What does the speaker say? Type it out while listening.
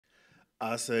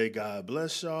I say, God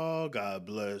bless y'all. God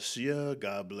bless you.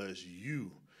 God bless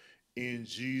you. In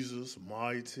Jesus'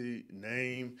 mighty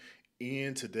name.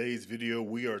 In today's video,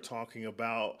 we are talking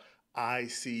about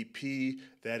ICP,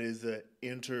 that is the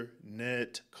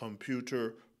Internet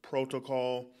Computer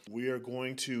Protocol. We are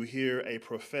going to hear a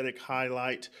prophetic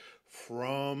highlight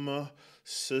from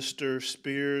Sister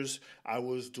Spears. I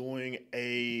was doing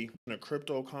a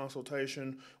crypto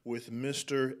consultation with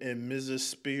Mr. and Mrs.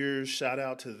 Spears. Shout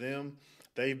out to them.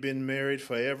 They've been married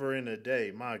forever and a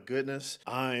day. My goodness.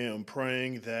 I am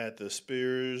praying that the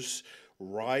Spears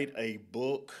write a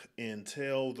book and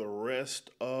tell the rest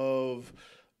of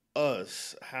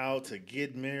us how to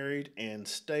get married and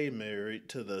stay married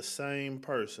to the same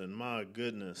person. My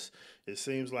goodness. It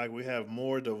seems like we have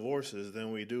more divorces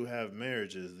than we do have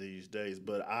marriages these days,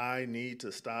 but I need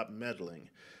to stop meddling.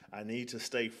 I need to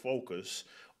stay focused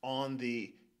on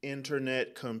the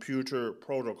Internet Computer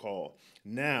Protocol.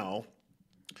 Now,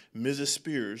 Mrs.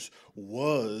 Spears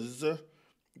was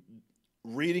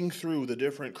reading through the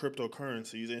different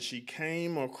cryptocurrencies and she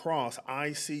came across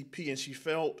ICP and she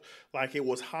felt like it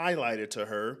was highlighted to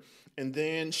her. And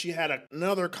then she had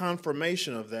another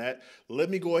confirmation of that. Let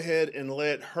me go ahead and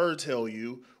let her tell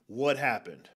you what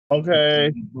happened.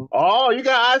 Okay. Oh, you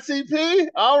got ICP?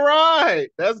 All right.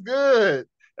 That's good.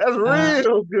 That's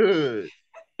real good.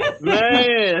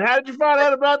 Man, how did you find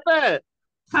out about that?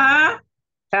 Huh?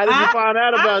 How did you find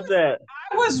out about that?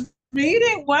 I was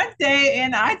reading one day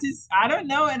and I don't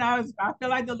know, and I feel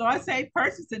like the Lord said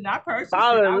purchase and not purchase it.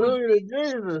 Hallelujah to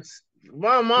Jesus.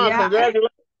 Mama, Yeah, congratulations.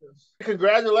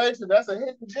 Congratulations. That's a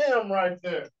hidden gem right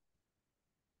there.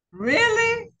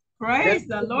 really? Praise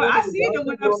the Lord. I see it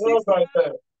went up Right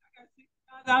there.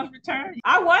 $60 return.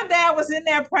 One day I was in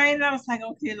there praying and I was like,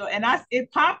 okay, Lord. And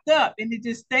it popped up and it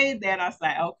just stayed there. And I was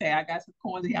like, okay, I got some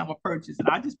coins here. I'm going to purchase. And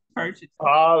I just purchased.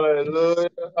 Hallelujah.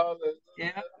 Hallelujah.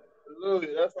 Yeah.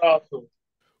 Hallelujah. That's awesome.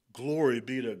 Glory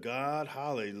be to God.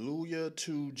 Hallelujah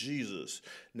to Jesus.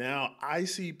 Now,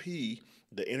 ICP,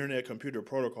 the Internet Computer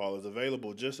Protocol, is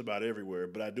available just about everywhere.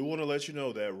 But I do want to let you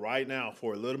know that right now,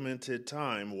 for a limited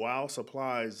time, while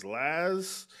supplies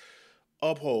last,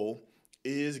 Uphold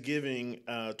is giving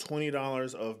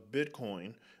 $20 of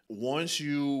Bitcoin once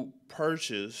you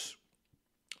purchase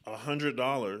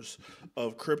 $100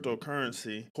 of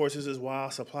cryptocurrency. Of course, this is while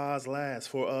supplies last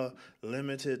for a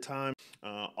limited time.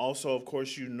 Also, of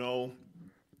course, you know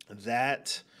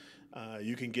that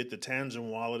you can get the Tangent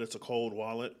wallet. It's a cold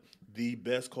wallet, the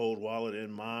best cold wallet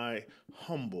in my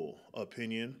humble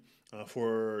opinion,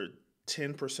 for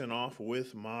 10% off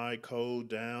with my code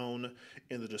down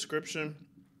in the description.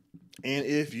 And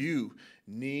if you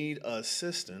need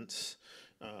assistance,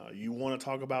 you want to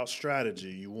talk about strategy,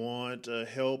 you want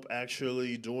help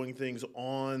actually doing things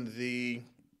on the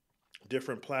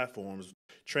different platforms,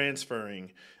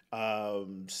 transferring,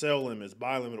 sell limits,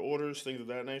 buy limit orders, things of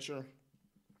that nature,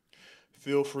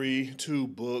 feel free to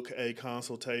book a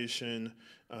consultation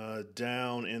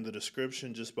down in the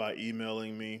description just by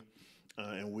emailing me.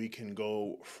 And we can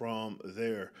go from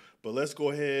there. But let's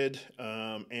go ahead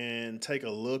and take a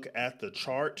look at the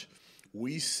chart.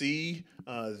 We see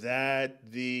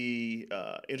that the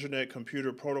Internet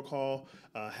Computer Protocol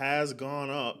has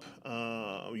gone up.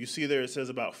 You see there it says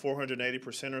about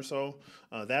 480% or so.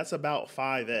 That's about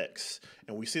 5x.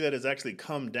 And we see that it's actually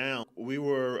come down. We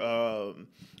were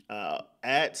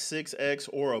at 6x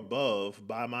or above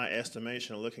by my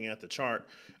estimation looking at the chart.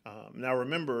 Now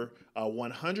remember,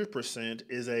 100%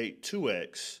 is a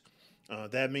 2x.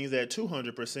 That means that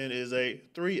 200% is a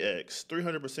 3x.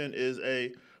 300% is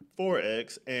a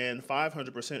 4x. And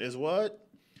 500% is what?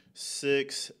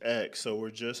 6x. So we're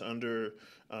just under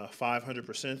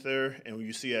 500% there. And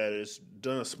you see that it's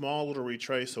done a small little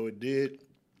retrace. So it did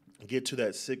get to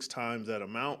that 6 times that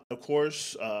amount. Of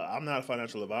course, I'm not a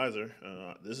financial advisor.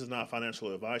 This is not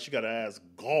financial advice. You got to ask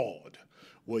God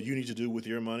what you need to do with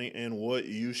your money and what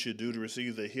you should do to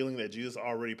receive the healing that Jesus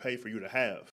already paid for you to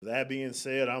have. That being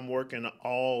said, I'm working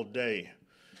all day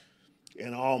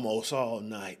and almost all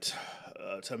night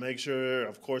to make sure,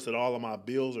 of course, that all of my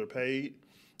bills are paid,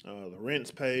 the rent's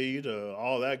paid,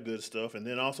 all that good stuff, and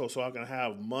then also so I can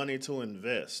have money to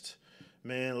invest.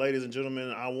 Man, ladies and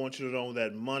gentlemen, I want you to know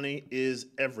that money is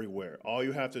everywhere. All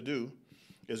you have to do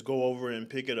is go over and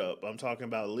pick it up. I'm talking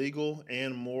about legal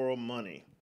and moral money.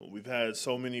 We've had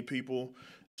so many people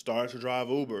start to drive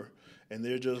Uber and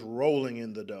they're just rolling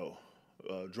in the dough,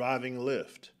 driving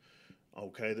Lyft.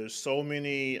 Okay, there's so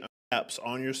many apps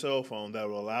on your cell phone that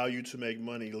will allow you to make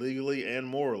money legally and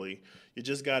morally. You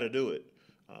just got to do it.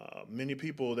 Many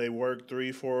people, they work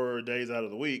 3-4 days out of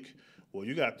the week. Well,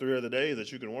 you got 3 other days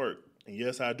that you can work. And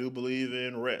yes, I do believe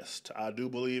in rest. I do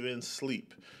believe in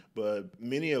sleep. But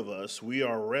many of us, we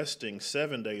are resting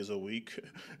 7 days a week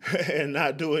and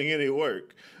not doing any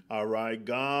work. All right.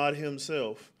 God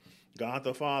Himself, God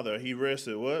the Father, He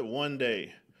rested what? 1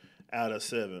 day out of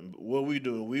 7. What we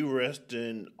do, we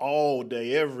resting all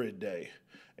day, every day.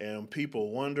 And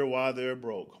people wonder why they're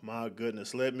broke. My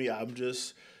goodness,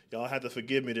 y'all have to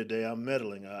forgive me today. I'm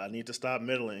meddling. I need to stop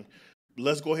meddling.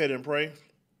 Let's go ahead and pray.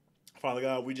 Father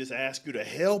God, we just ask you to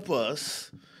help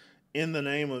us in the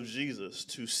name of Jesus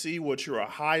to see what you are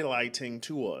highlighting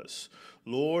to us.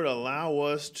 Lord, allow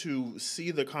us to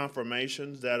see the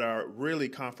confirmations that are really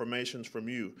confirmations from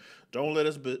you. Don't let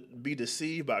us be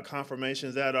deceived by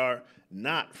confirmations that are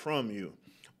not from you.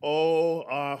 O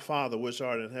our Father, which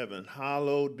art in heaven,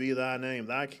 hallowed be thy name.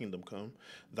 Thy kingdom come.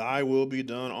 Thy will be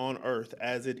done on earth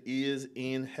as it is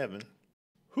in heaven.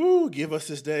 Give us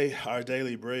this day our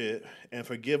daily bread, and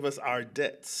forgive us our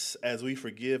debts as we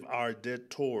forgive our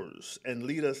debtors. And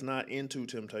lead us not into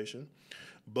temptation,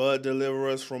 but deliver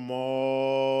us from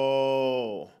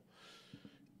all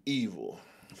evil.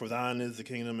 For thine is the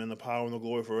kingdom and the power and the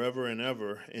glory forever and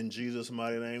ever, in Jesus'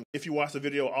 mighty name. If you watch the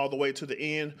video all the way to the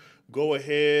end, go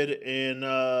ahead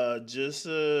and just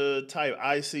type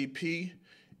ICP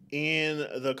in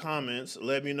the comments.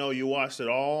 Let me know you watched it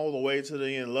all the way to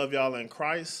the end. Love y'all in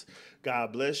Christ.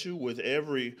 God bless you with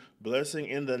every blessing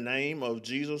in the name of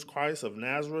Jesus Christ of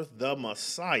Nazareth, the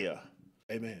Messiah.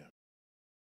 Amen.